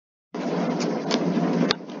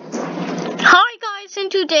guys, and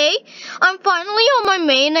today I'm finally on my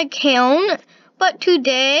main account, but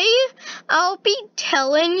today I'll be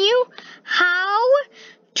telling you how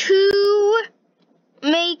to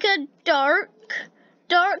make a dark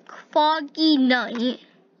foggy night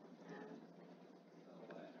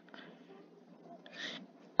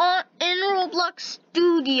in Roblox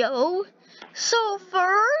Studio. So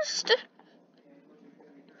first,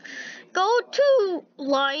 go to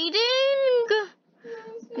lighting.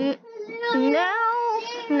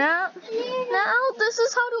 Now, this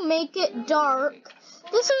is how to make it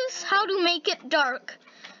dark.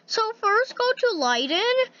 So first go to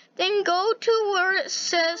lighting, then go to where it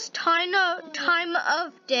says time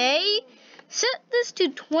of day. Set this to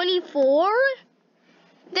 24.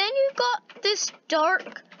 Then you got this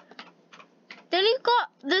dark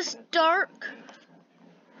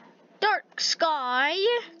sky.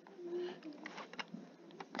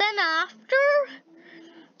 Then after,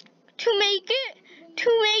 to make it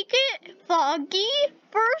foggy,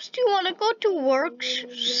 first you want to go to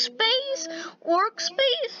workspace.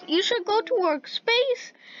 You should go to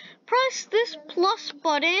workspace. Press this plus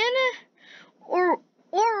button, or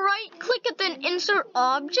right click it, then insert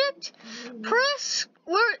object. Press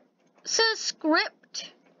where it says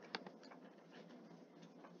script.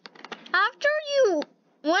 After you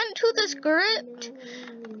went to the script,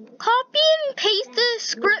 copy and paste the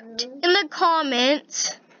script in the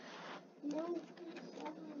comments.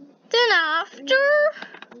 Then after,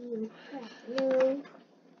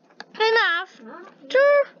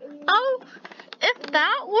 if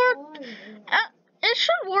that worked, it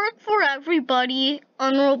should work for everybody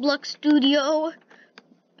on Roblox Studio.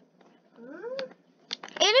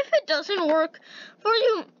 And if it doesn't work for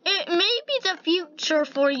you, it may be the future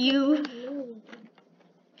for you.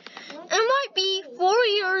 It might be 4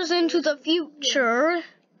 years into the future.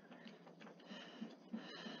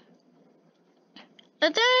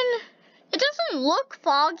 And then it doesn't look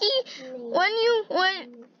foggy when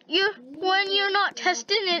you're not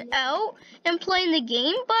testing it out and playing the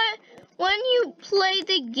game, but when you play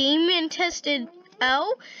the game and test it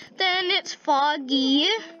out, then it's foggy.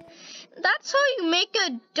 That's how you make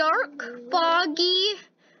a dark,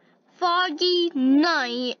 foggy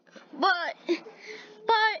night. But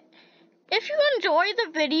if you enjoy the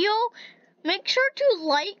video, make sure to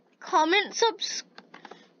like, comment, subscribe,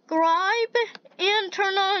 and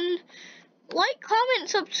turn on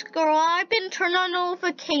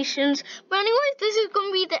notifications. But anyways, this is going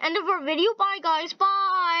to be the end of our video. Bye guys,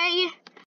 bye.